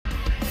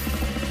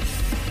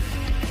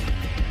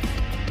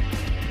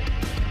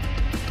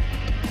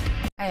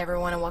Hi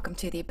everyone and welcome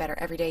to the Better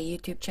Everyday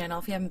YouTube channel.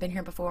 If you haven't been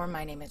here before,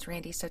 my name is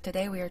Randy. So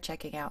today we are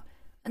checking out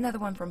another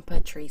one from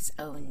Patrice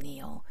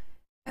Oneal.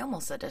 I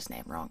almost said his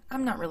name wrong.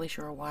 I'm not really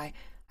sure why.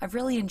 I've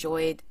really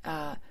enjoyed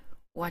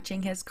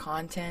watching his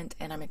content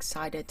and I'm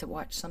excited to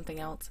watch something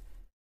else.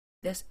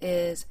 This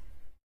is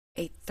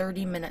a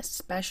 30-minute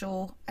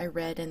special. I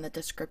read in the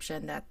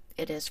description that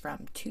it is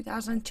from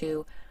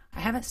 2002. I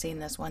haven't seen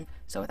this one,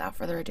 so without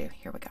further ado,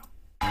 here we go.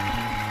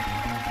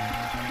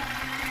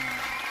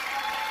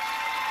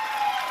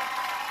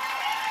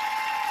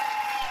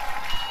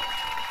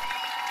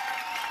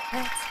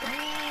 Let's go!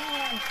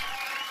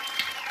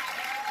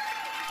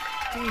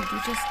 Dude,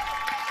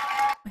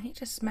 when he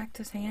just smacked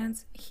his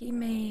hands, he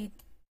made,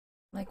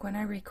 like when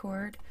I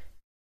record,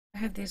 I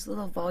have these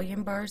little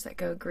volume bars that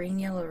go green,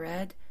 yellow,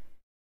 red,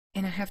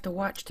 and I have to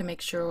watch to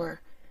make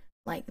sure,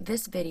 like,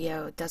 this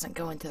video doesn't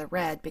go into the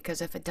red,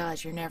 because if it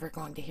does, you're never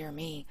going to hear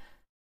me.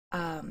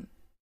 And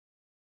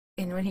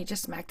when he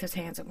just smacked his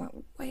hands, it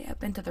went way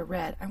up into the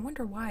red. I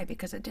wonder why,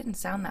 because it didn't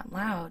sound that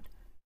loud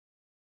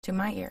to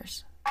my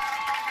ears.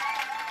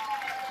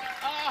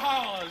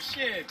 Oh,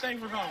 shit.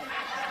 Thanks for calling.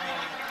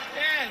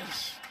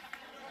 Yes.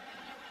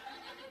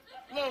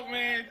 Look,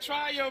 man,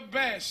 try your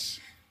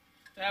best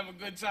to have a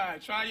good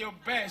time. Try your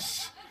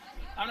best.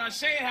 I'm not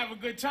saying have a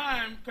good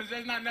time, because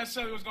that's not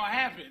necessarily what's going to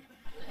happen.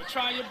 But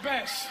try your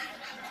best.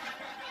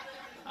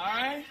 All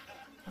right?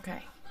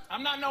 Okay.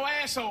 I'm not no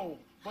asshole,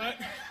 but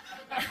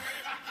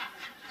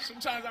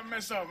sometimes I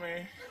mess up,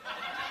 man.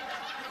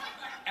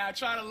 And I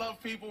try to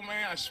love people,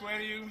 man. I swear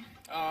to you.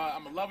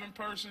 I'm a loving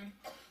person.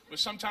 But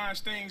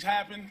sometimes things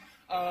happen.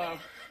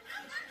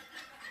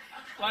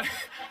 Like,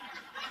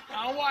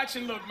 I'm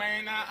watching, look,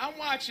 man, I'm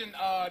watching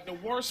the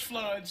worst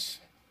floods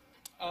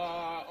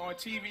on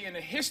TV in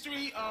the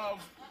history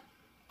of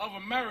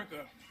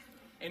America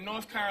in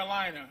North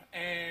Carolina.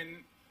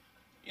 And,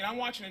 you know, I'm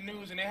watching the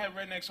news and they have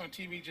rednecks on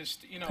TV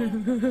just, you know,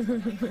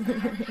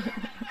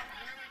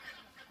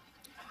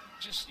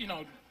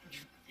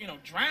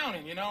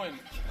 drowning, you know, and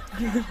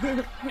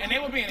they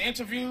were being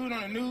interviewed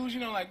on the news, you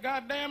know, like,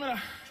 God damn it.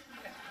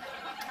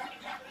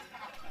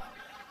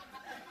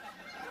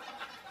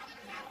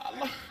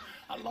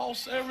 I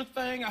lost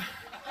everything.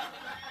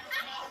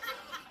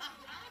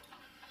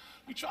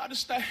 We tried to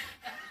stack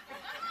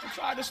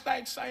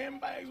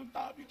sandbags on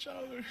top of each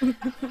other,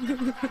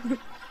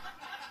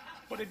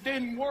 but it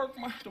didn't work.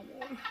 The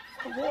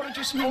water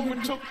just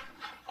overtook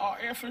our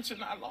efforts,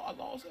 and I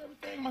lost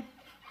everything.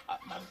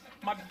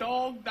 My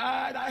dog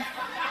died. I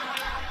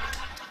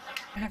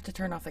have to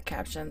turn off the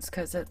captions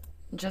because it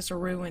just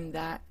ruined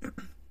that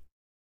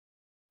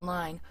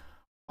line.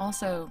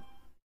 Also,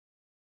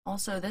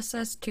 this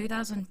says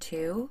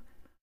 2002,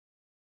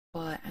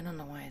 but I don't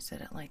know why I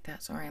said it like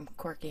that. Sorry, I'm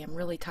quirky. I'm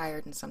really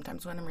tired, and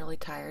sometimes when I'm really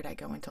tired, I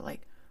go into,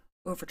 like,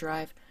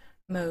 overdrive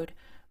mode.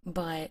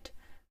 But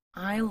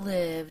I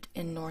lived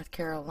in North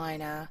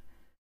Carolina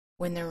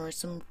when there were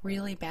some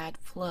really bad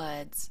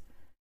floods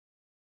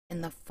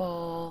in the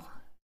fall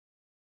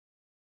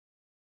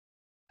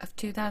of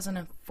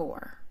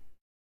 2004.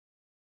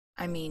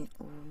 I mean,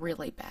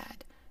 really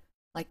bad.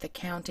 Like, the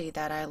county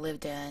that I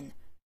lived in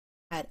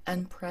had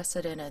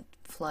unprecedented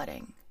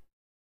flooding.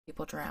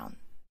 People drowned.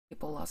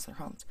 People lost their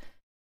homes.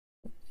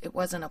 It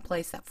wasn't a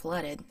place that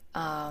flooded.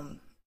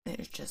 It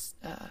was just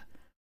a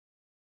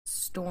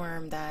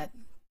storm that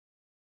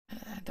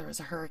there was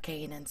a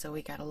hurricane, and so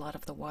we got a lot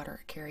of the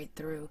water carried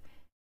through.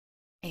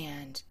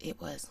 And it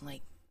was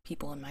like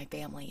people in my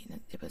family,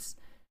 and it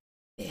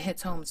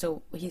hits home.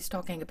 So he's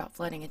talking about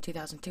flooding in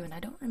 2002, and I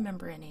don't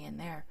remember any in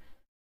there,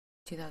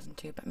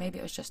 2002, but maybe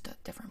it was just a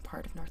different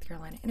part of North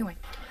Carolina. Anyway.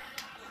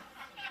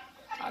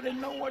 I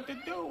didn't know what to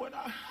do,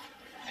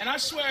 and I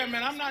swear,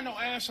 man, I'm not no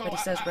asshole. But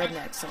he says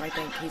redneck, so I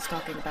think he's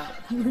talking about.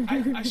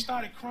 I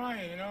started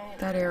crying, you know.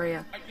 That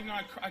area.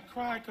 I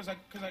cried because I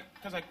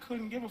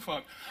couldn't give a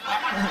fuck.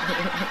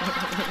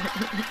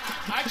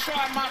 I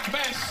tried my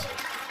best.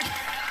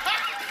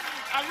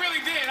 I really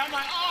did. I'm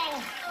like,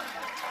 oh,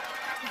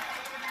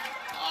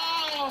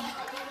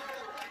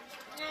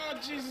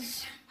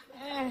 Jesus.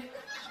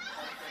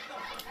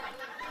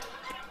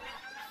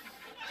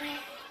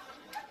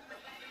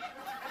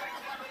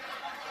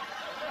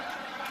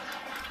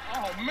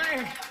 Oh,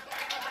 man.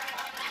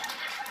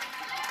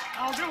 I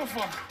don't give a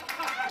fuck.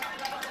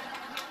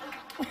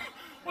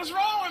 What's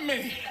wrong with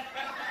me?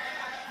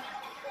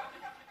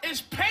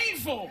 It's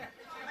painful.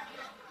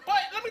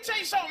 But let me tell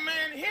you something,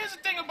 man. Here's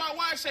the thing about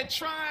why I said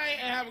try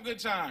and have a good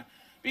time.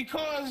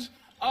 Because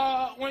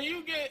when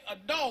you get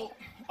adult,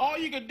 all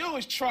you can do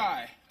is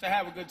try to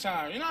have a good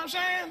time. You know what I'm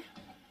saying?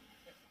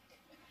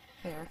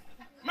 Fair.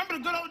 Remember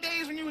the good old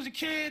days when you was a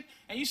kid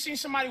and you seen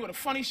somebody with a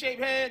funny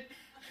shaped head?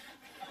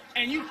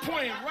 And you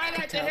pointed right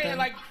at the head,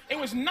 like it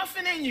was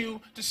nothing in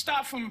you to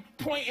stop from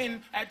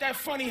pointing at that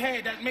funny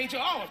head that made you,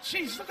 oh,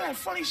 jeez, look at that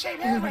funny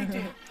shaped head right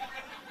there.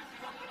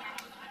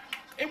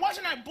 It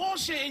wasn't that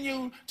bullshit in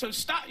you to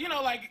stop, you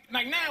know, like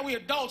now we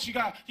adults, you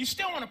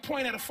still want to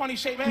point at a funny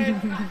shaped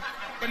head,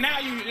 but now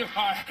I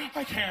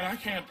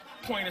can't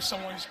point at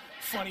someone's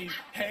funny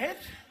head.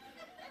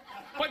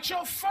 But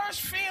your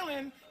first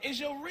feeling is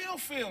your real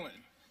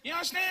feeling. You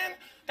understand?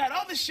 That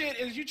other shit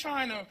is you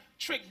trying to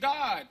trick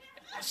God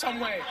some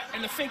way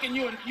into thinking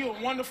you're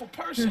a wonderful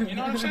person. You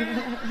know what I'm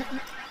saying?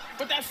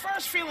 But that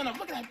first feeling of,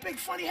 look at that big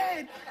funny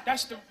head,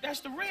 that's the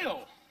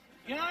real.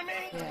 You know what I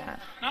mean? Yeah.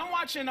 Now I'm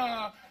watching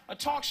a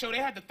talk show. They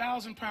had the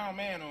 1,000-pound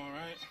man on,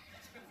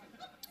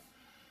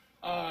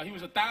 right? He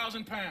was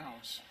 1,000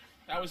 pounds.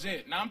 That was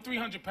it. Now I'm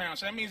 300 pounds.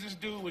 So that means this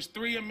dude was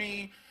 3 of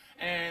me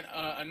and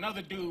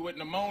another dude with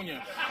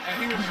pneumonia.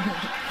 And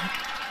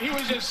he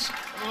was just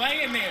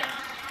laying there.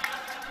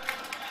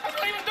 That's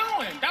what he was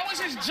doing. That was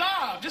his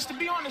job, just to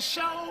be on the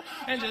show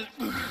and just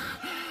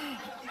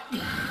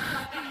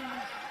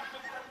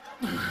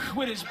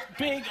with his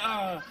big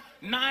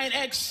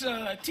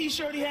 9X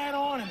t-shirt he had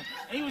on, and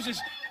he was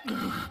just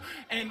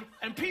and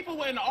people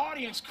were in the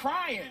audience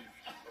crying.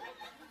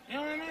 You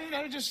know what I mean?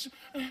 They were just,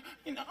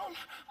 you know,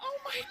 oh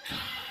my God.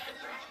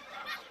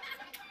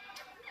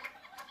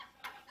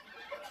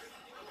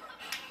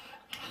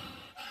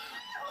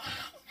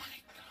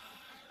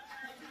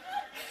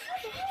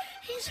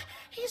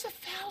 He's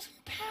 1,000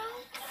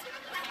 pounds?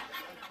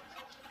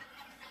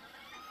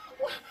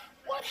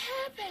 What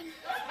happened?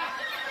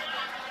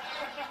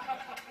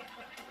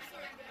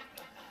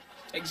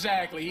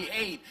 Exactly, he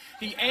ate.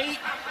 He ate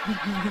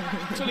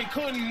until he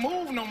couldn't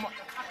move no more.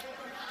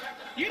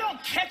 You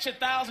don't catch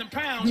 1,000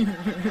 pounds.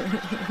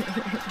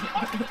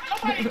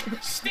 Nobody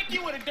stick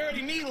you with a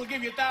dirty needle and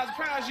give you 1,000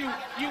 pounds. You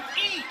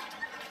eat.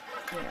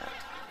 Yeah.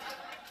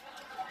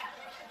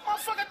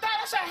 Motherfucker,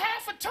 that's a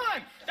half a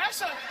ton.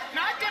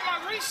 Now I did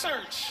my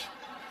research.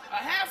 A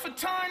half a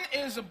ton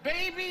is a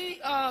baby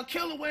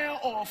killer whale,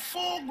 or a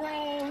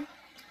full-grown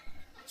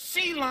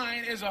sea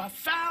lion is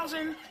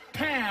 1,000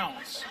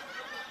 pounds.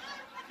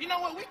 You know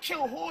what? We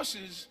kill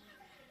horses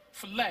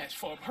for less.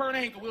 For a hurt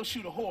ankle, we'll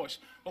shoot a horse.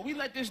 But we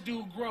let this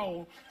dude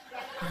grow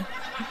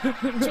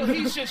until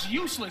he's just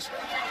useless.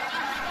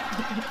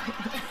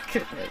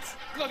 Goodness.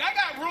 Look, I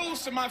got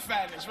rules to my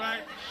fatness,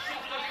 right?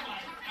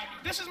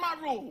 This is my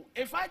rule.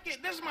 This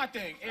is my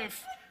thing.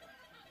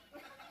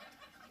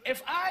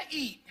 If I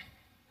eat,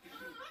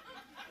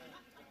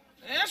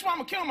 and that's why I'm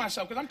gonna kill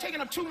myself, because I'm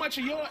taking up too much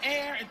of your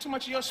air and too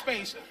much of your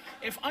space.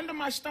 If under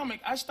my stomach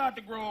I start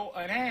to grow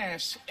an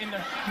ass in the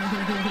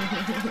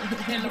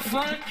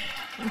front,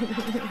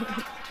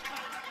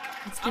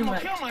 I'm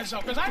gonna kill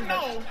myself, because I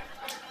know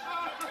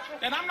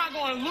that I'm not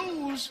gonna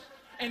lose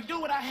and do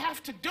what I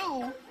have to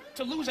do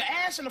to lose an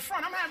ass in the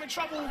front. I'm having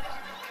trouble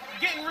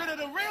getting rid of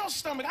the real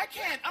stomach.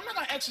 I'm not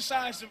gonna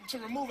exercise to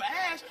remove an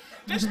ass.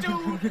 This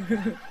dude,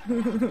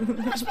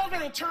 I'm supposed to be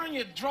able to turn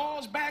your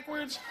drawers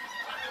backwards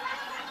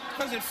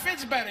because it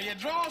fits better. Your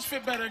drawers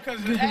fit better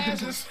because the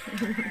ass is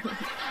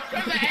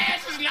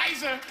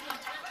nicer.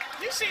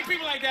 You see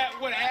people like that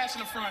with an ass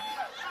in the front.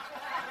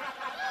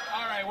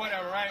 All right,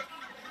 whatever, right?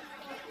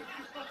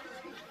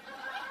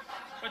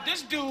 But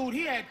this dude,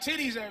 he had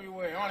titties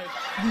everywhere on his.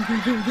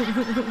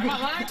 Am I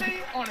lying to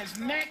you? On his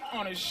neck,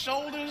 on his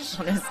shoulders,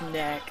 On his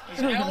neck.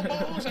 his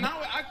elbows, and I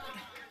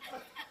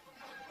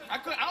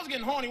was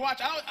getting horny. Watch,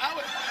 I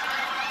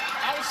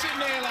was sitting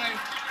there like,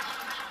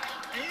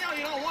 and you know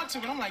you don't want to,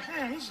 but I'm like,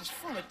 man, he's just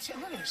full of titties.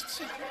 Look at his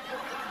titties.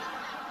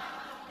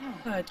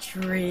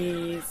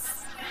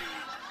 Patrice.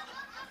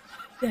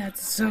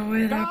 That's so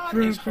God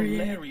is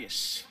inappropriate.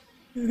 hilarious.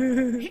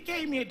 He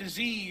gave me a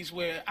disease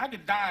where I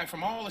could die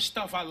from all the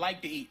stuff I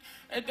like to eat.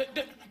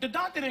 The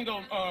doctor didn't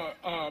go,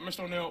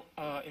 Mr. Oneal,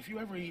 if you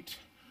ever eat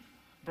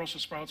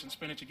Brussels sprouts and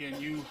spinach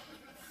again, you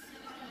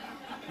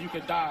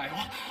could die.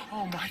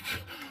 Oh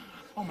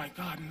my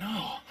God,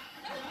 no.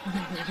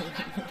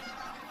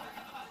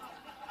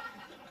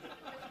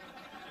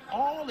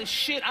 All the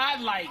shit I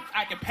like,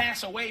 I could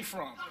pass away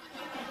from.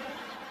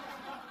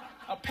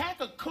 A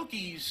pack of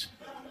cookies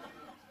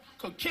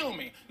could kill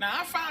me. Now,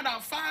 I found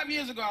out 5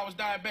 years ago I was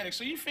diabetic,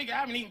 so you figure I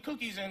haven't eaten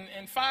cookies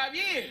in 5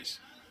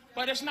 years.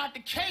 But it's not the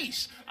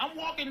case. I'm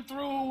walking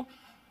through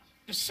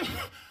the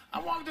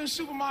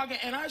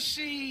supermarket and I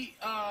see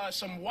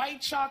some white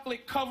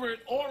chocolate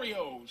covered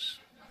Oreos.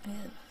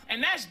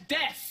 And that's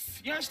death.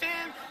 You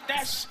understand?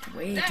 That's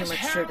way too much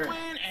heroin sugar.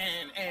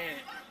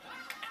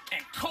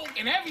 and coke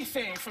and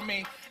everything for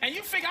me. And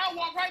you figure I'll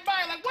walk right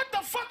by like, what the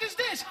fuck is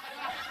this?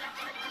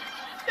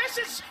 This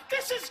is,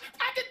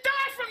 I could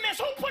die from this.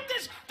 Who put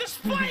this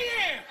display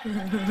here?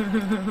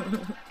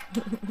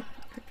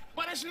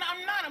 But it's not,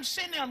 I'm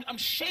sitting there, I'm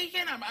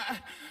shaking, I'm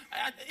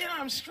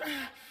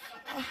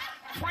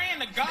praying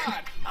to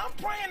God. I'm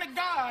praying to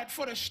God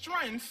for the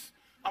strength.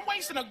 I'm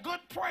wasting a good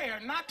prayer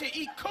not to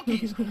eat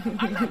cookies.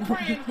 I'm not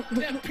praying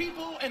that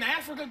people in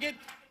Africa get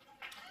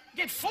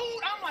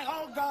food. I'm like,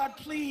 oh God,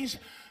 please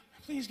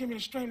give me the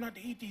strength not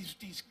to eat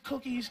these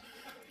cookies.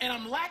 And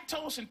I'm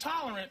lactose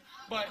intolerant,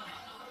 but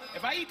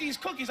if I eat these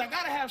cookies, I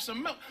gotta have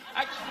some milk.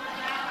 I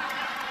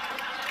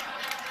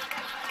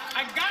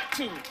got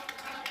to.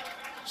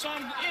 So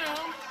I'm,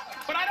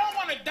 but I don't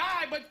want to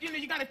die, but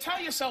you gotta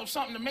tell yourself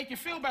something to make you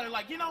feel better.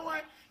 Like, you know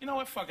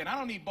what, fuck it, I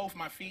don't need both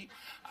my feet.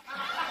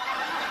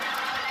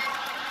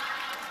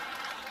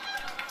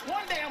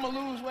 One day I'm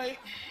gonna lose weight.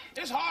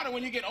 It's harder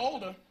when you get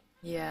older.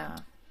 Yeah.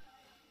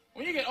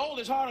 When you get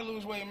older, it's harder to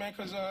lose weight, man,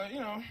 because,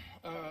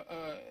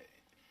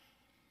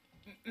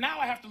 now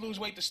I have to lose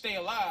weight to stay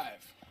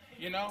alive,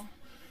 you know?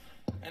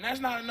 And that's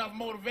not enough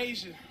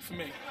motivation for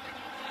me.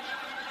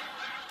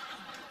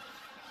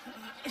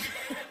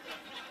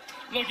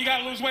 Look, you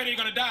gotta lose weight or you're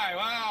gonna die.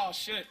 Wow,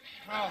 shit.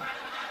 Oh,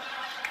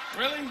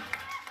 really?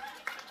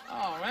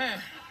 Oh,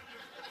 man.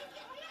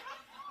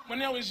 When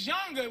I was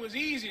younger, it was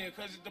easier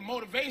because the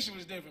motivation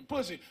was different.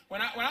 Pussy.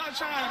 When I was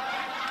trying to...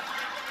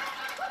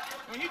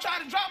 When you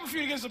tried to drop a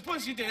few to get some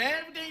pussy, you did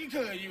everything you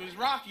could. You was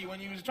Rocky when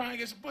you was trying to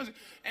get some pussy.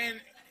 And...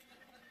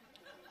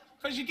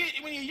 Because you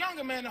get... When you're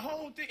younger, man, the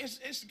whole thing...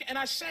 And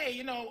I say,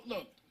 you know,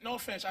 look, no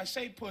offense, I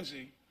say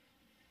pussy,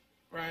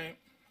 right?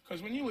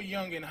 Because when you were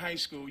young in high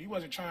school, you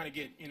wasn't trying to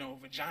get, you know,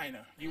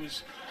 vagina. You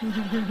was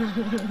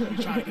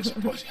trying to get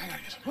some pussy. I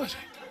gotta get some pussy.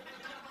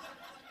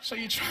 So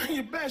you're trying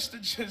your best to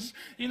just,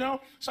 you know.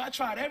 So I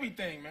tried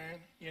everything, man.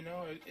 You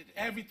know,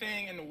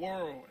 everything in the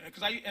world.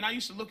 Because I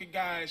used to look at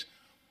guys,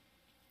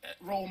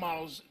 role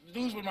models.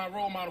 Dudes were my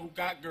role model who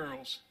got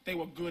girls. They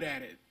were good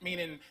at it.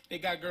 Meaning they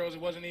got girls.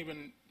 It wasn't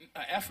even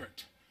an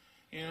effort.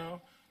 You know.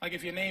 Like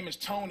if your name is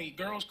Tony,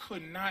 girls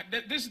could not.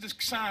 This is the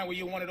sign where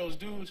you're one of those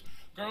dudes.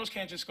 Girls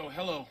can't just go,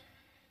 hello.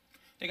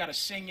 They got to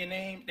sing your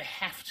name. They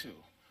have to,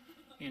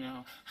 you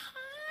know.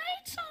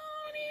 Hi, Tony.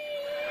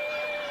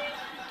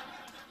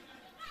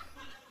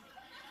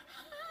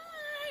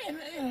 Hi. And,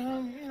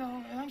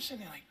 and I'm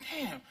sitting there like,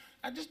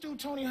 damn, this dude,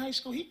 Tony, in high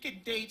school, he'd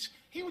get dates.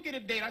 He would get a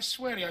date. I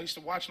swear to you, I used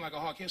to watch him like a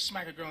hawk. He'll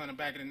smack a girl in the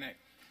back of the neck.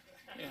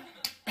 Yeah.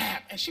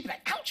 Bam. And she'd be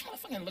like, ouch,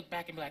 motherfucker, and look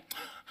back and be like,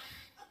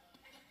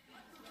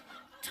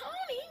 Tony,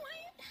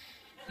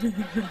 why you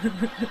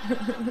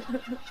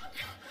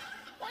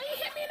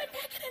hit me in the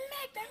back of the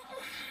neck?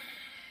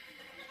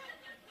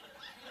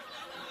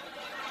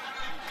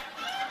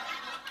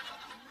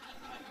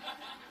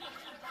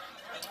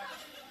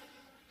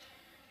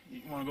 You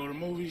want to go to the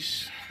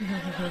movies?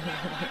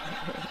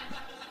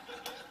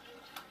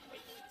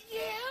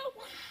 Yeah.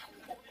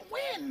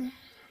 When?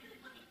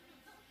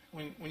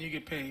 When you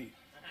get paid.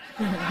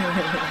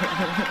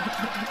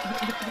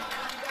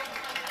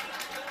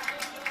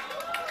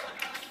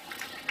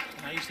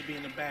 I used to be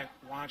in the back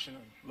watching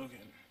them, looking,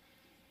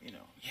 you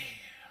know, yeah.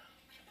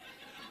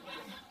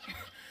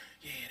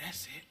 Yeah,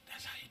 that's it.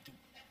 That's how you do it.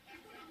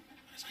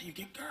 That's how you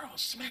get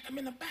girls. Smack them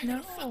in the back of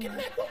the fucking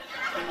neck. No.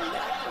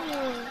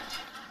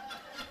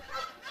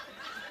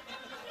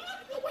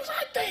 What was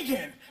I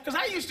thinking? Because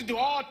I used to do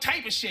all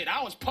type of shit.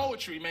 I was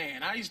poetry,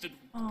 man. I used to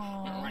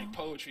write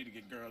poetry to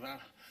get girls,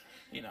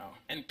 you know,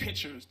 and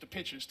pictures, the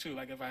pictures too.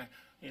 Like if I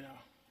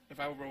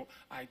wrote,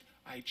 I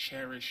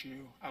cherish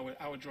you,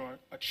 I would draw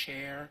a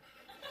chair.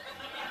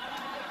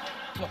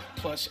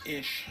 Plus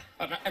ish.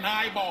 An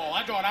eyeball.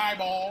 I draw an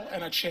eyeball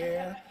and a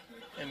chair.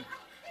 And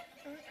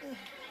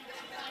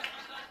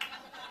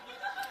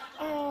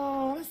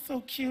oh, that's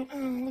so cute.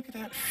 Look at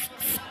that.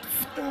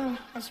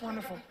 That's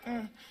wonderful.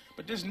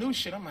 But this new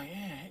shit, I'm like,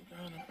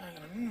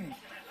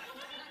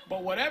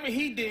 But whatever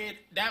he did,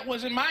 that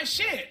wasn't my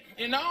shit.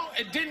 You know?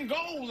 It didn't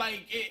go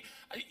like it.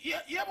 You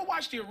ever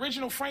watch the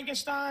original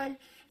Frankenstein?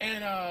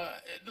 And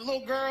the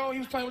little girl, he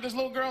was playing with this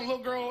little girl, and the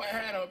little girl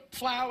had a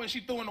flower, and she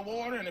threw in the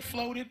water, and it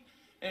floated.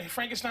 And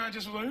Frankenstein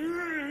just was like,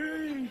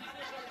 and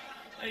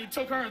he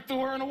took her and threw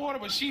her in the water,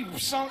 but she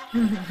sunk.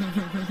 And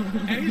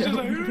he's just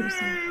like,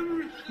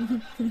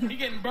 he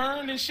getting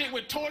burned and shit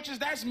with torches.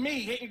 That's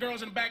me hitting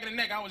girls in the back of the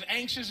neck. I was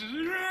anxious.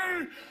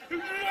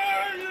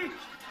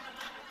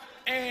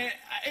 And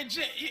it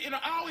just, you know,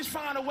 I always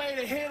find a way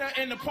to hit her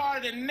in the part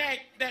of the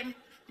neck that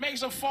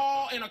makes her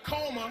fall in a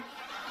coma.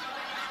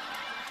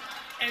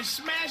 And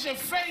smash her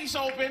face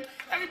open.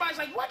 Everybody's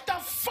like, what the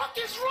fuck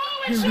is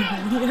wrong with you?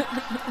 I'm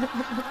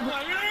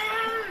like,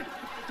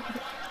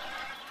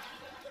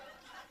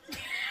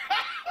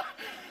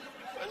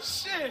 oh,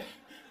 shit.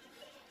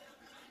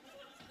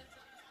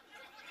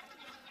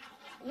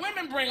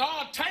 Women bring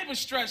all type of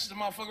stress to the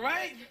motherfucker,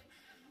 right?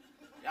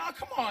 Y'all,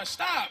 come on,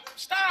 stop.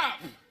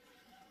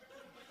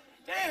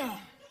 Damn.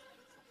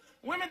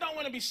 Women don't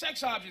want to be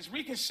sex objects.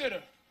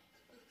 Reconsider.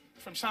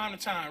 From time to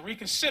time,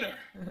 reconsider,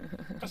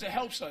 because it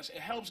helps us.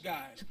 It helps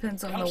guys.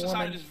 Depends on it helps the us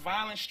woman. out of this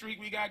violent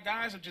streak we got.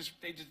 Guys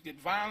they just get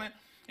violent.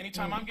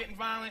 Anytime I'm getting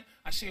violent,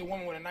 I see a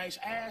woman with a nice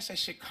ass. That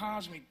shit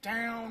calms me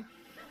down,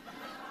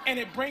 and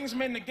it brings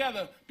men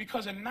together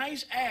because a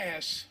nice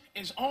ass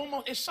is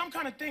it's some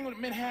kind of thing that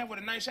men have with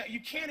a nice ass. You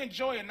can't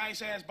enjoy a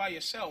nice ass by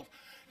yourself.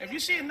 If you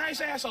see a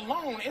nice ass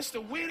alone, it's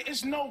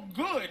no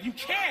good. You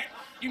can't.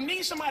 You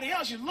need somebody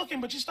else. You're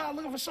looking, but you start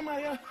looking for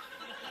somebody else.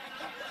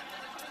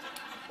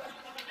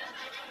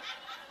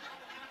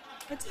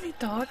 What is he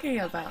talking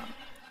about?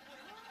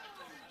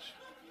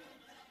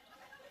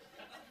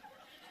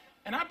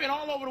 And I've been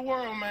all over the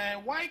world,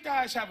 man. White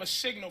guys have a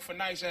signal for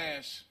nice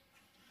ass.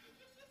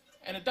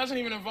 And it doesn't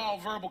even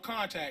involve verbal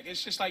contact.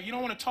 It's just like, you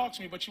don't want to talk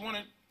to me, but you want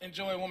to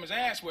enjoy a woman's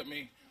ass with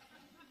me.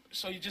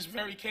 So you're just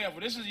very careful.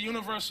 This is a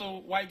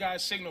universal white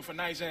guy's signal for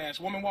nice ass.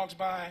 Woman walks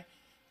by.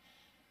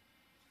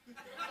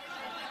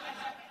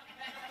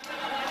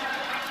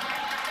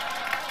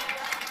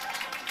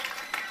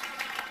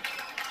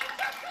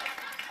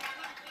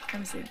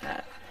 I've seen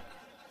that.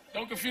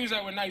 Don't confuse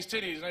that with nice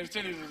titties. Nice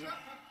titties is...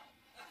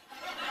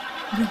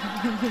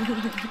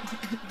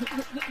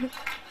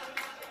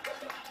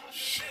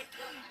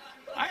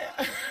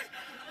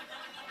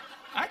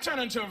 I turn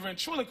into a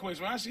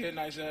ventriloquist when I see a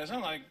nice ass. I'm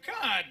like,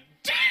 God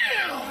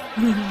damn!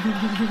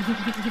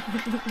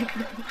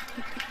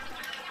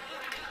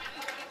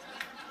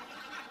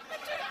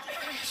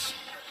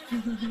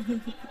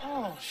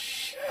 Oh,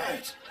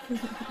 shit.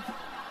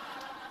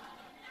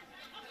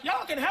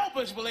 Y'all can help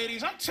us,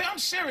 ladies. I'm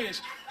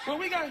serious. Well,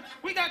 we got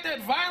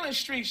that violent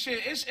street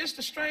shit. It's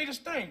the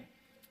strangest thing.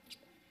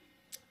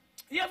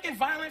 You ever get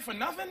violent for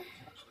nothing?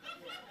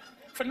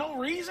 For no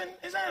reason?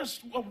 Is that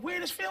a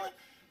weirdest feeling?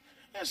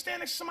 You stand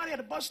next to somebody at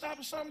a bus stop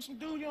or something, some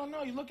dude you don't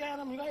know, you look at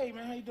him, you go, hey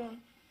man, how you doing?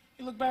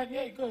 You look back,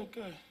 hey, good,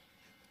 good.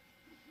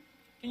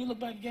 Then you look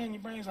back again,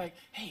 your brain's like,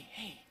 hey,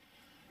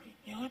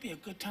 you know, it'd be a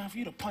good time for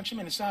you to punch him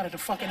in the side of the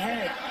fucking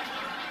head.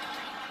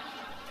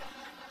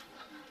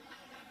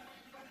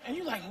 And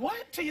you're like,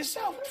 what? To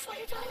yourself, what the fuck are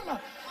you talking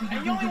about?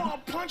 And you only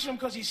want to punch him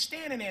because he's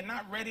standing there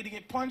not ready to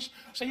get punched.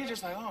 So you're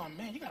just like, oh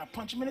man, you gotta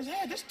punch him in his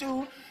head. This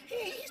dude,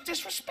 he's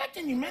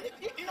disrespecting you, man.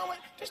 You know what?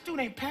 This dude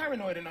ain't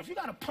paranoid enough. You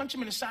gotta punch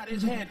him in the side of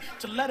his head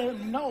to let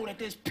him know that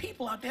there's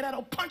people out there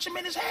that'll punch him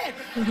in his head.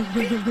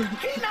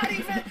 He's not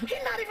even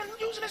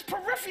using his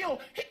peripheral.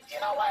 You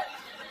know what?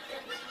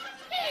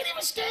 He ain't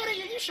even scared of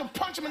you. You should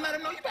punch him and let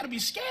him know you better be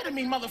scared of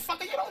me,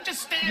 motherfucker. You don't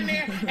just stand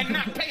there and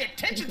not pay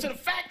attention to the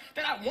fact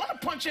that I want to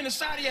punch you in the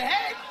side of your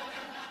head.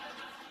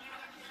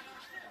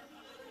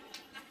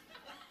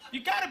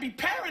 You gotta be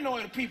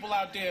paranoid of people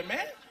out there,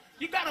 man.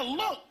 You gotta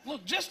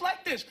look just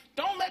like this.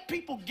 Don't let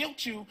people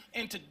guilt you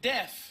into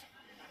death.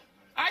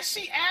 I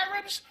see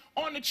Arabs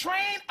on the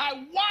train,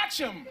 I watch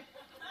them. Do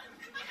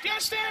you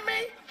understand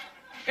me?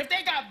 If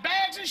they got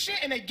bags and shit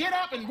and they get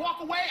up and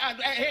walk away,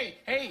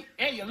 hey,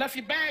 you left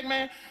your bag,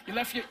 man. You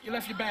left your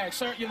bag,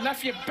 sir. You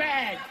left your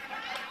bag.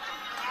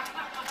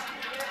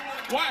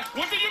 Why?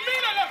 What do you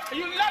mean I left?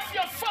 You left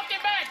your fucking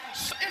bag.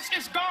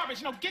 It's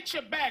garbage. No, get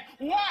your bag.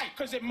 Why?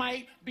 Because it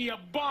might be a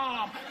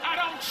bomb. I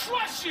don't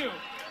trust you.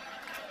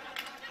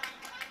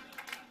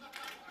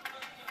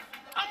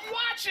 I'm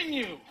watching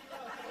you.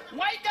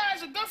 White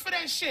guys are good for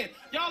that shit.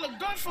 Y'all are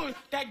good for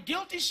that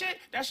guilty shit.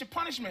 That's your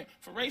punishment.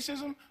 For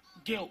racism,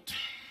 guilt.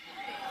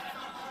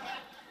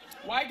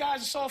 White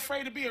guys are so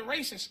afraid to be a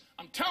racist.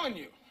 I'm telling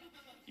you.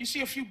 You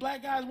see a few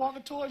black guys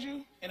walking towards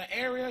you in an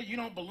area you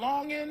don't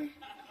belong in,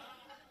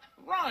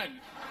 run.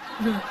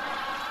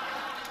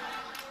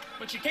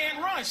 But you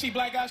can't run. See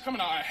black guys coming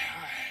out.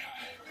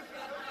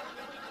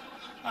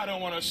 I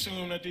don't want to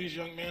assume that these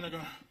young men are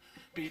going to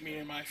beat me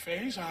in my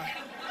face. I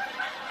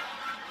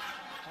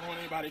don't want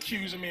anybody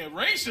accusing me of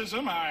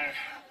racism.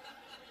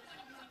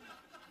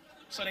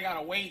 So they got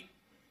to wait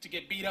to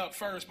get beat up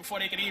first before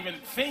they can even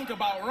think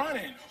about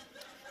running.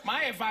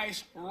 My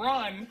advice,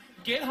 run,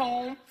 get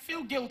home,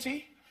 feel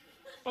guilty,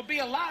 but be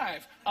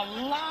alive.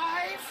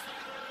 Alive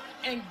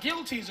and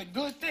guilty is a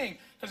good thing.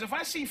 Because if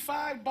I see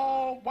 5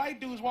 bald white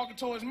dudes walking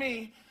towards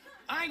me,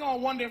 I ain't gonna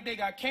wonder if they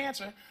got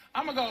cancer.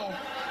 I'm gonna go,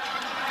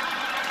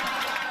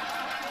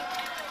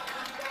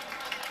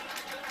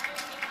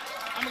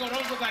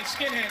 those look like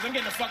skinheads. I'm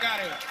getting the fuck out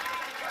of here.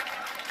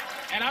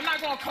 And I'm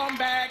not gonna come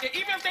back,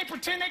 even if they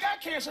pretend they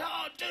got cancer.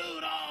 Oh,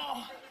 dude,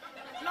 oh.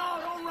 No,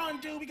 don't run,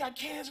 dude. We got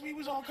cancer. We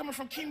was all coming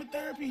from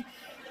chemotherapy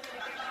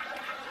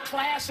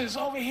classes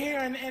over here,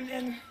 and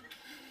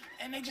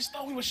they just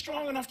thought we were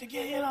strong enough to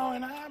get, you know,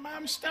 and I'm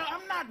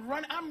not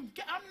running. I'm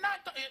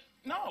not,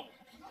 no.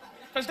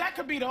 Because that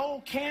could be the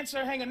old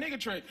cancer hang a nigga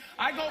trick.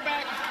 I go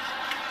back,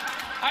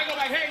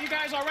 hey, you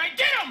guys all right?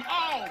 Get him!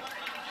 Oh.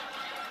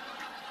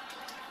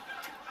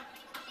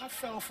 I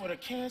fell for the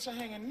cancer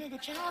hang a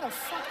nigga trick. How the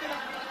fuck did I?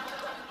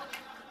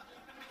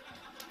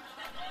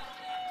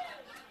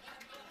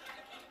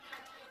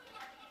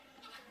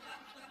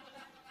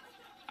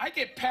 I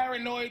get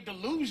paranoid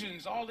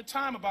delusions all the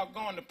time about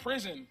going to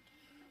prison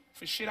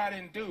for shit I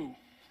didn't do.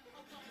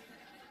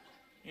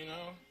 You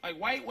know? Like,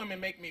 white women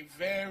make me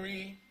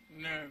very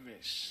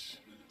nervous.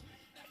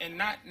 And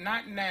not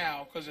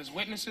now, because there's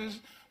witnesses,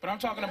 but I'm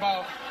talking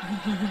about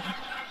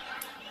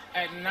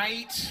at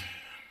night,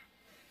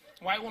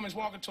 white woman's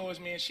walking towards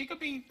me, and she could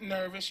be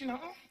nervous, you know,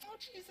 oh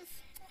Jesus.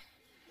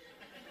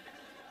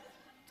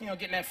 You know,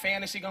 getting that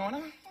fantasy going,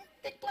 oh,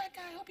 big black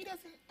guy, hope he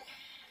doesn't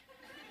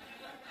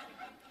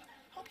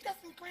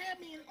grab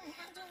me.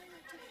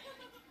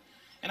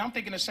 And I'm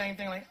thinking the same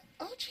thing, like,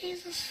 oh,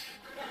 Jesus.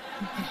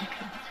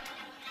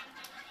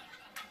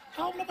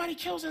 I hope nobody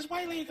kills this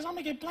white lady, because I'm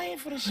going to get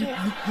blamed for this shit.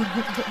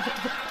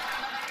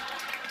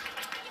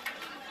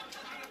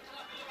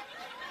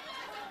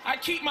 I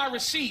keep my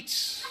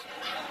receipts.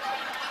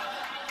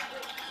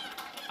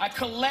 I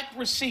collect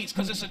receipts,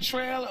 because it's a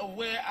trail of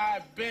where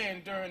I've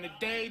been during the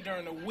day,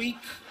 during the week.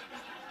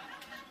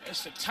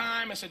 It's a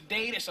time, it's a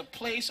date, it's a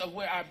place of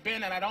where I've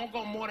been, and I don't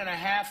go more than a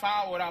half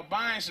hour without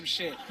buying some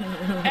shit.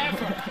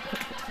 Ever.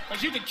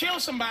 Because you can kill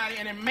somebody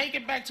and then make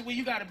it back to where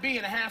you gotta be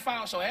in a half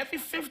hour. So every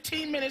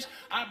 15 minutes,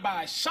 I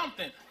buy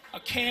something. a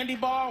candy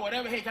bar,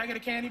 whatever. Hey, can I get a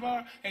candy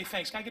bar? Hey,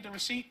 thanks. Can I get the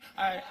receipt?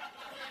 A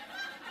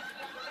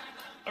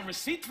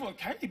receipt for a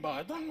candy bar?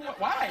 I don't know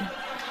why.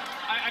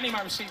 I need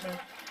my receipt, man.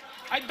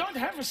 I don't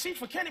have receipt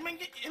for candy, man.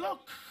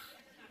 Look,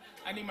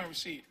 I need my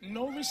receipt.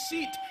 No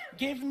receipt.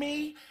 Give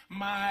me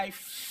my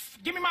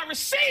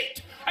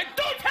receipt. I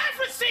don't have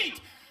receipt.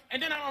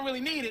 And then I don't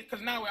really need it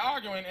because now we're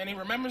arguing and he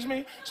remembers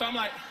me. So I'm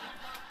like,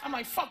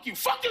 fuck you.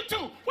 Fuck you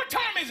too. What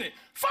time is it?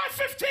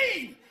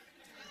 5:15.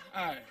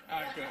 All right,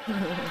 good.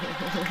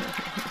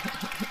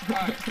 All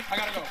right, I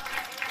gotta go.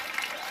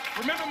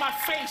 Remember my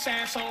face,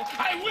 asshole.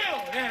 I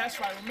will. Yeah, that's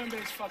right. Remember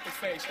this fucking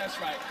face. That's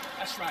right.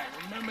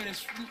 Remember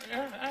this.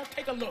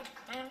 Take a look.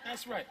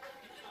 That's right.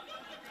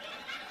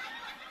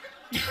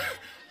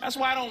 That's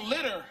why I don't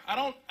litter. I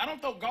don't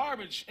throw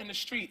garbage in the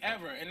street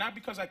ever, and not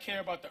because I care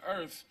about the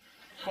earth,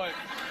 but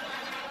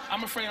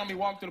I'm afraid I'll be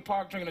walking through the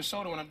park drinking a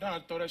soda when I'm done.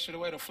 I throw that shit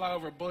away to fly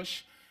over a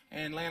bush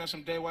and land on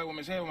some dead white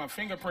woman's head with my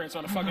fingerprints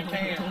on the fucking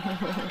can.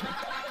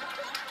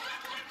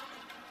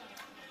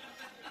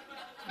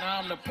 Now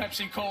I'm the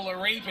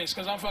Pepsi-Cola rapist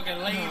because I'm fucking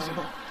lazy.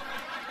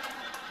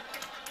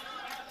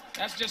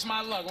 That's just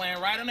my luck.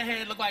 Land right on the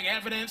head, look like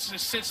evidence,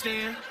 just sits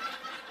there.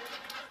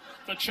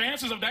 The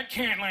chances of that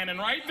can landing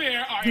right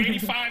there are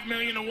 85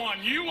 million to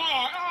 1. You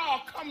are.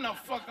 Oh, come the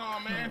fuck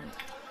on, man.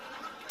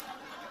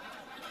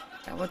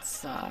 That would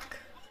suck.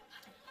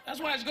 That's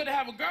why it's good to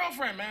have a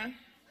girlfriend, man.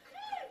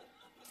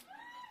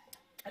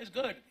 It's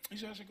good. You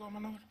see how she go, my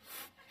lord?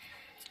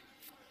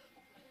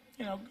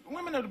 You know,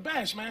 women are the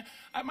best, man.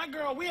 My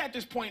girl, we at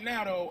this point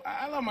now, though.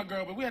 I love my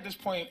girl, but we at this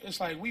point, it's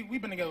like we've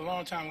been together a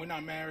long time. We're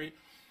not married.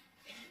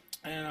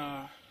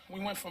 And we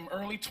went from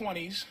early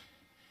 20s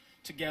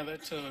together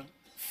to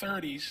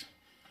 30s.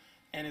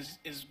 And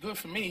it's good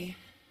for me.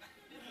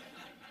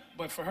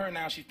 But for her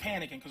now, she's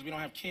panicking because we don't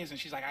have kids. And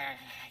she's like, I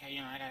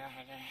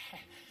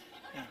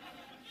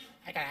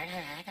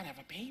gotta have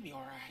a baby,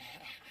 or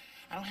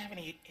I don't have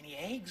any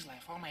eggs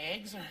left. All my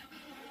eggs are...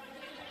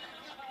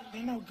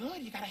 They're no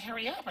good. You gotta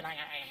hurry up. And I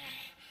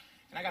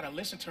gotta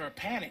listen to her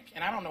panic.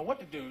 And I don't know what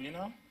to do, you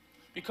know?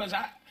 Because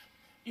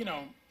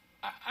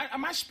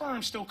my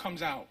sperm still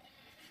comes out.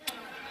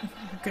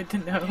 Good to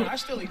know. You know, I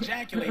still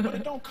ejaculate, but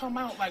it don't come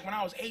out like when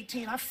I was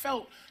 18. I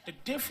felt the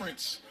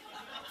difference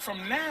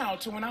from now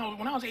to when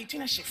I was 18.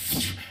 That shit,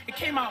 it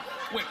came out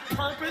with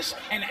purpose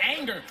and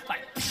anger.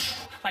 Like,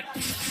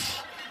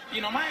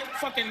 you know, my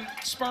fucking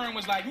sperm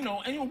was like, where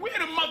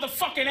the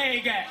motherfucking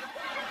egg at?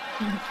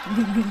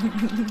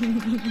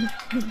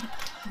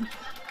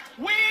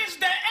 Where's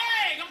the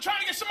egg? I'm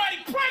trying to get somebody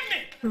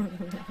pregnant.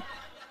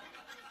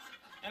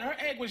 And her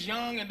egg was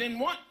young and didn't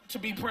want to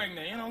be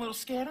pregnant. You know, a little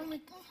scared. I'm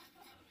like,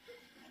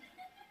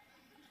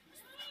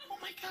 oh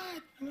my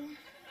God.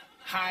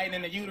 Hiding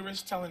in the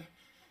uterus, telling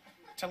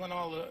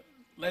all the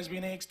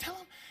lesbian eggs,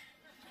 tell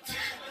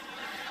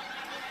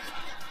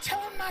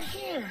them not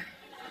here.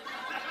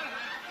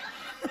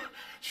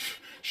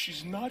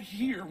 She's not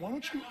here. Why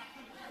don't you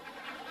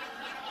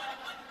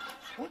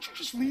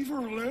just leave her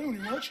alone?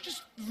 Why don't you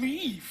just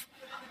leave?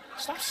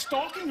 Stop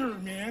stalking her,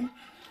 man.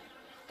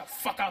 Get the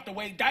fuck out the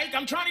way, dyke.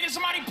 I'm trying to get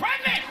somebody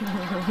pregnant.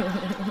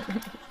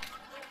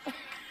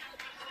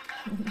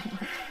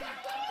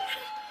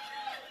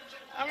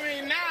 I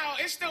mean, now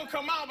it still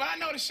come out, but I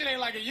know this shit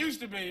ain't like it used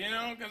to be, you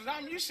know? Because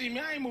you see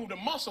me, I ain't moved a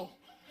muscle.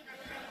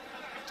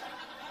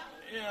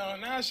 You know,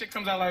 now shit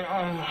comes out like,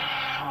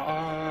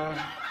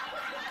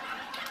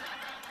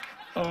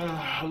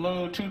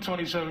 hello,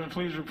 227,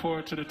 please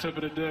report to the tip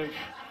of the dick.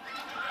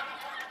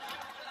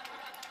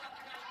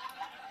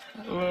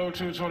 Hello,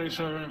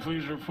 227,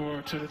 please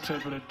report to the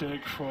tip of the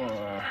dick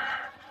for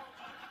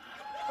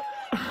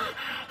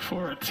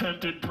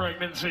attempted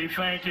pregnancy,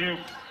 thank you.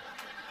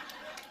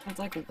 It's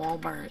like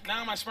Walmart.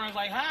 Now my sperm's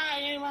like,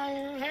 hi,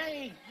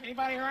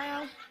 anybody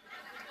around?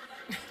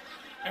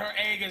 And her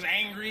egg is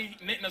angry,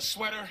 knitting a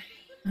sweater.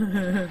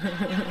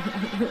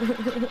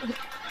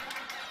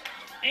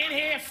 In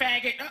here,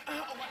 faggot.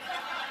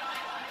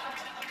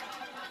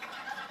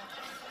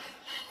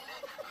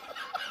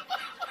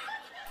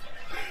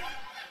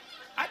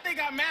 I think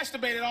I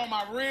masturbated all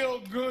my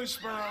real good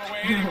sperm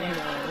away anyway.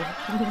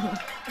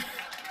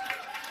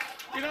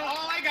 You know,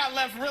 all I got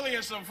left really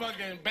is some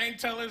fucking bank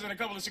tellers and a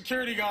couple of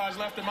security guards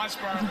left in my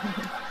sperm.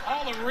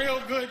 All the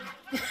real good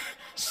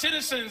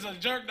citizens are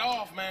jerked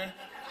off, man.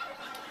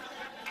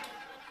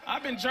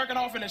 I've been jerking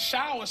off in the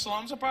shower, so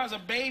I'm surprised a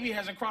baby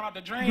hasn't crawled out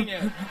the drain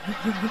yet.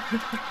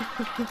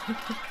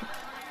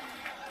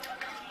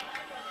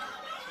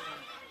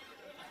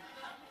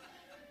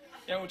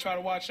 You ever try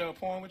to watch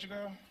porn with your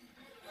girl?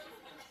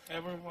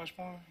 Ever watch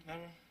porn? Never?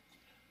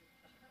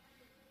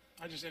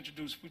 We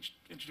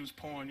introduced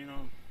porn, you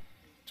know,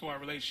 to our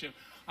relationship.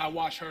 I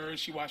watch hers,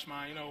 she watched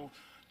mine, you know,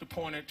 the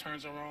porn that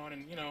turns her on,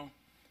 and, you know,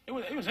 it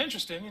was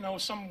interesting, you know,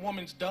 some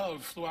woman's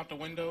dove flew out the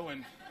window,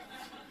 and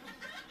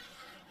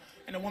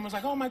the woman's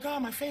like, oh my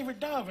God, my favorite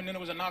dove. And then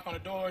there was a knock on the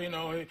door, you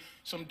know,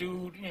 some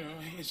dude, you know,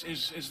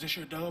 is this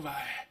your dove?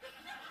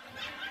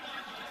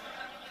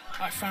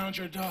 I found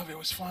your dove. It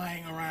was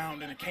flying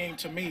around and it came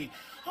to me.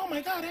 Oh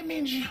my God, that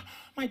means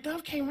my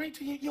dove came right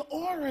to you. Your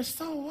aura is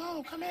so,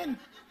 whoa, come in.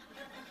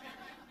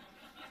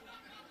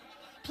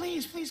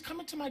 Please, please come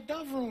into my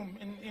dove room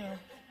and,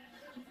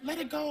 let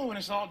it go. And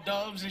it's all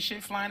doves and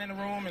shit flying in the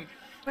room and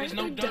there's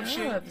no dove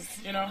shit,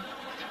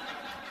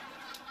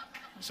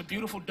 It's a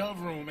beautiful dove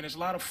room and there's a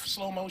lot of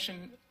slow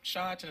motion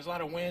shots and there's a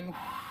lot of wind.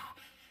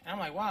 And I'm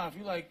like, wow, if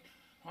you like,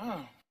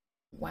 wow.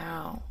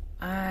 Wow.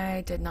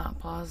 I did not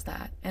pause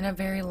that in a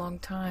very long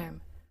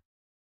time.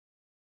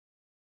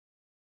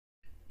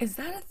 Is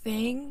that a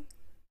thing?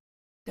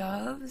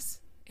 Doves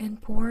in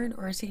porn?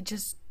 Or is he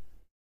just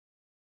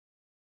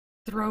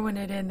throwing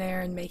it in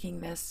there and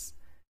making this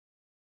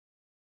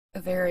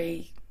a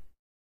very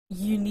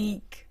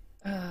unique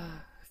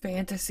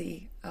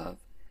fantasy of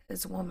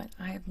his woman?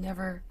 I have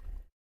never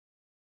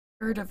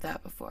heard of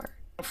that before.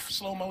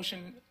 Slow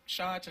motion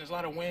shots and there's a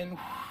lot of wind.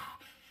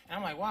 And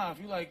I'm like, wow, if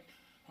you like,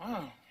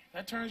 wow,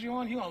 that turns you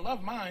on, you gonna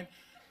love mine.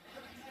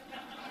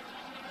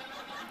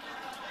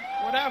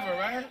 Whatever,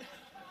 right?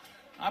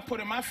 I put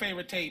in my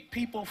favorite tape,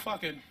 People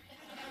Fucking.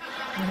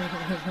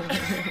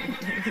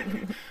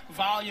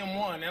 Volume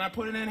 1, and I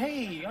put it in,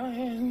 hey,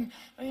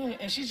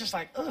 and she's just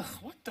like, ugh,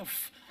 what the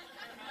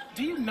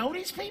do you know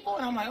these people?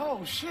 And I'm like,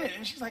 oh shit,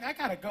 and she's like, I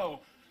gotta go.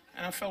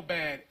 And I felt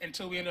bad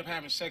until we ended up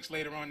having sex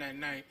later on that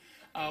night.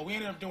 We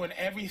ended up doing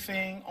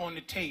everything on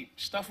the tape,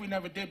 stuff we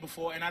never did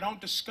before, and I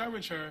don't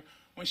discourage her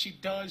when she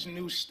does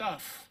new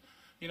stuff.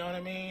 You know what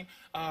I mean?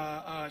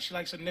 She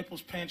likes her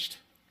nipples pinched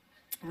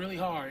really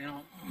hard,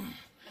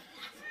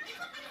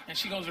 And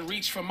she goes to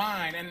reach for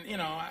mine, and,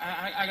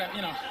 I got,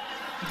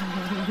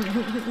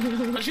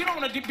 Because you don't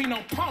want to be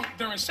no punk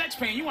during sex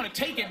pain. You want to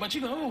take it, but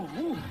you go,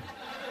 ooh.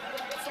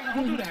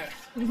 Don't do that.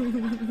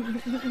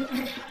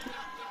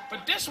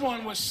 But this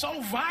one was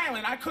so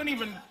violent, I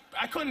couldn't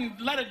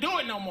let her do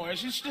it no more.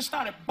 She just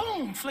started,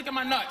 boom, flicking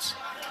my nuts.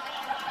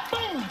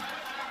 Boom, boom.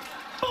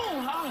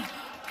 Oh.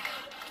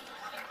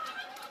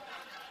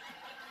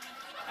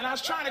 And I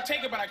was trying to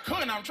take it, but I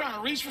couldn't. I'm trying to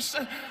reach for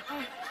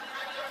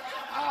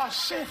oh,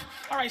 shit.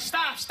 All right,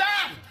 stop.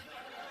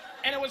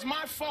 And it was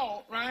my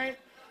fault, right?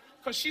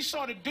 Because she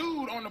saw the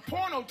dude on the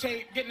porno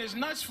tape getting his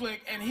nuts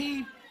flicked, and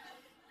he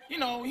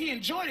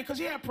enjoyed it because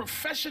he had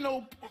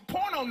professional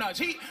porno nuts.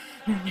 He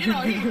boom.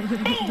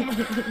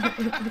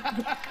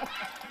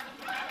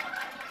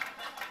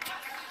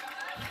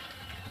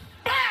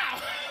 Bow!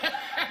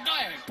 Go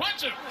ahead,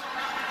 punch him.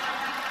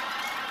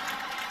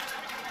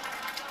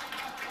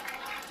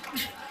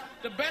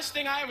 The best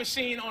thing I ever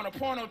seen on a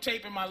porno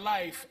tape in my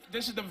life, I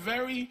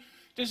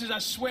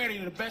swear to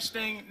you, the best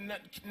thing,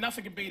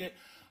 nothing can beat it.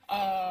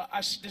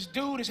 This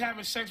dude is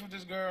having sex with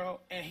this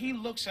girl, and he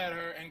looks at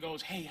her and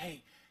goes,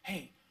 hey,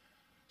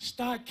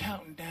 start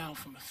counting down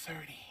from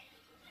 30.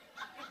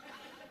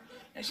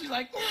 And she's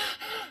like,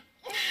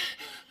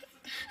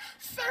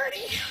 30,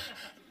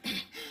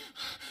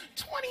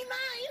 29,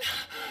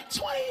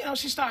 20.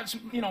 She starts,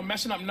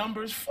 messing up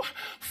numbers.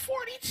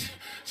 40.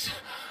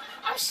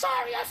 I'm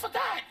sorry, I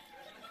forgot.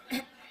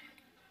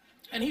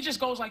 And he just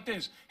goes like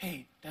this.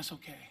 Hey, that's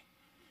okay.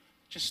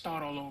 Just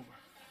start all over.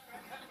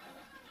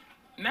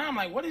 Now I'm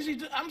like, what is he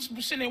do? I'm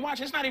sitting there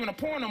watching. It's not even a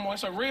porn no more.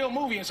 It's a real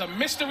movie. It's a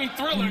mystery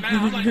thriller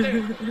now. I'm like,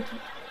 this.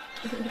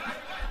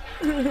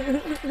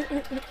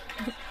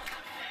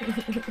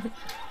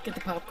 Get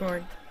the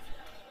popcorn.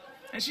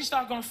 And she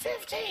started going,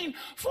 15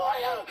 for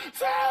you,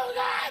 oh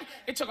God.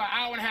 It took an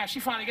hour and a half. She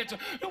finally gets to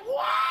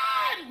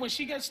 1. When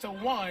she gets to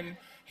 1,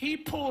 he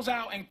pulls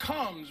out and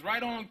comes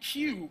right on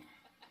cue.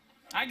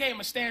 I gave him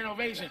a standing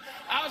ovation.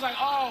 I was like,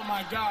 oh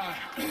my God.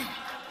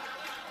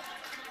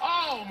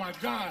 Oh my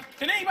God.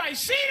 Did anybody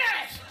see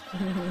that?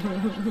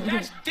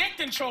 That's dick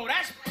control.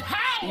 That's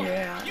power.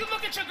 Yeah. You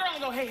look at your girl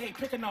and go, hey,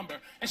 pick a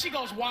number. And she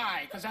goes,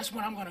 why? Because that's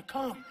when I'm going to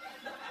come.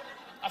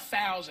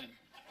 1,000.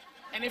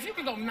 And if you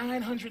can go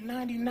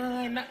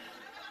 999,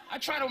 I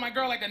tried it with my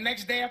girl like the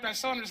next day after I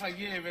saw her. It's like,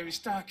 yeah, baby,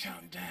 start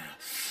counting down.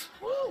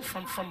 Woo,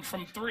 from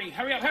 3.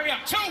 Hurry up.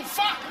 2,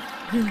 fuck.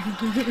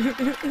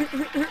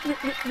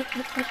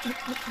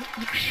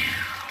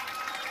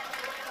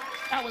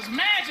 That was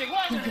magic,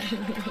 wasn't it?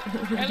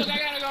 Hey, look, I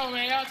gotta go,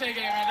 man. Y'all take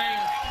care, man.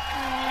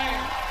 Thank you.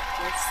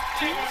 That's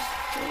too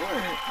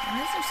short. Why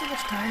is there so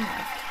much time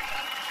left?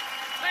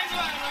 Thanks a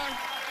lot, man.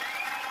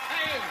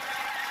 Thank you.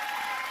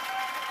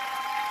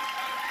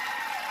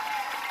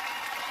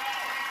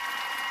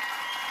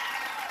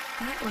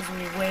 That was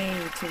way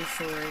too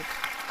short.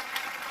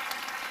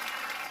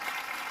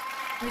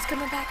 He's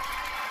coming back.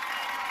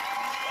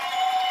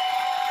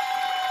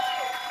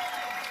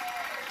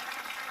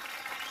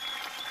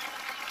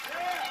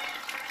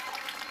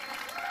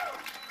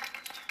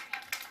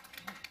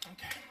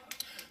 Okay.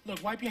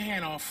 Look, wipe your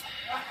hand off.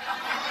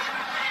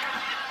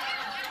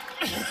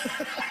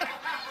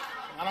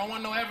 I don't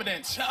want no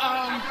evidence. Look,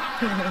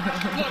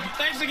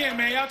 thanks again,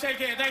 man. Y'all take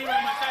care. Thank you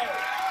very much. Thank you.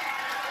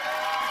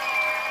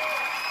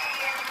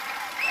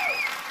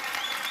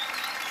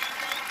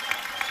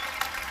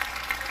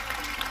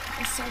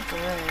 It's so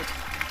good.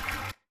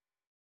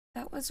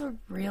 That was a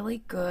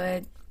really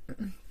good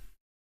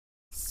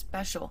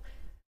special.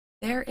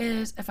 There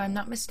is, if I'm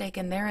not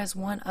mistaken, there is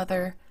one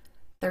other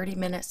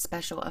 30-minute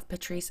special of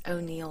Patrice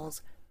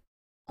Oneal's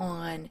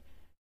on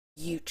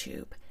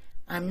YouTube.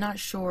 I'm not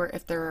sure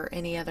if there are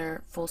any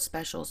other full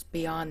specials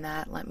beyond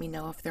that. Let me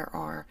know if there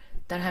are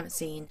that I haven't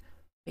seen,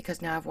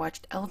 because now I've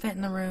watched Elephant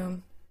in the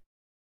Room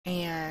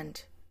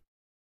and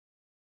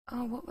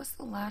oh, what was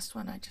the last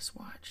one I just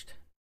watched?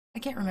 I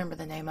can't remember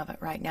the name of it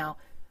right now,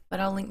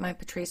 but I'll link my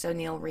Patrice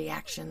Oneal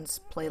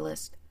reactions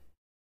playlist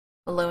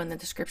below in the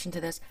description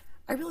to this.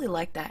 I really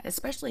like that,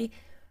 especially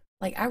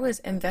like I was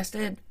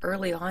invested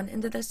early on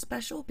into this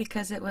special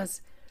because it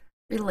was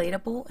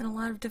relatable in a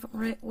lot of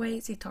different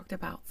ways. He talked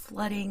about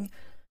flooding.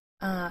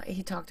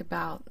 He talked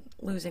about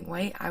losing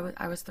weight.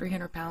 I was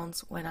 300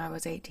 pounds when I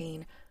was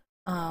 18.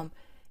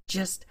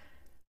 Just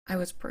I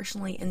was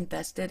personally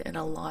invested in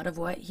a lot of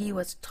what he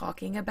was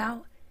talking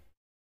about,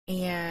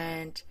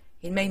 and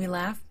it made me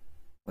laugh,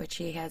 which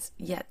he has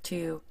yet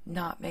to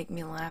not make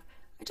me laugh.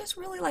 I just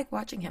really like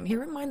watching him. He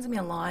reminds me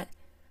a lot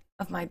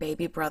of my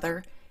baby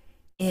brother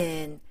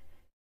in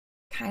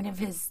kind of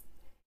his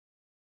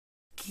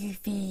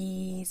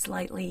goofy,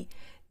 slightly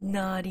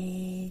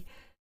naughty,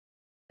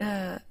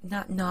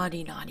 not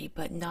naughty,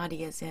 but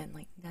naughty as in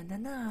like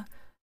na.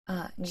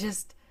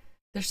 Just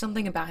there's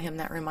something about him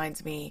that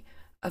reminds me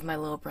of my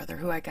little brother,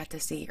 who I got to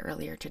see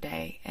earlier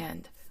today,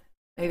 and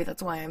maybe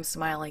that's why I'm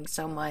smiling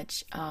so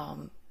much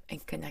and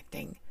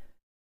connecting.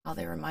 How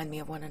they remind me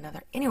of one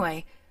another.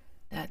 Anyway,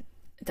 that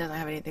doesn't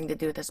have anything to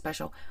do with this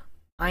special.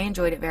 I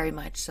enjoyed it very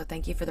much, so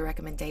thank you for the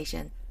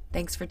recommendation.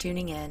 Thanks for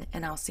tuning in,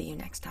 and I'll see you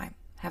next time.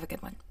 Have a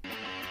good one.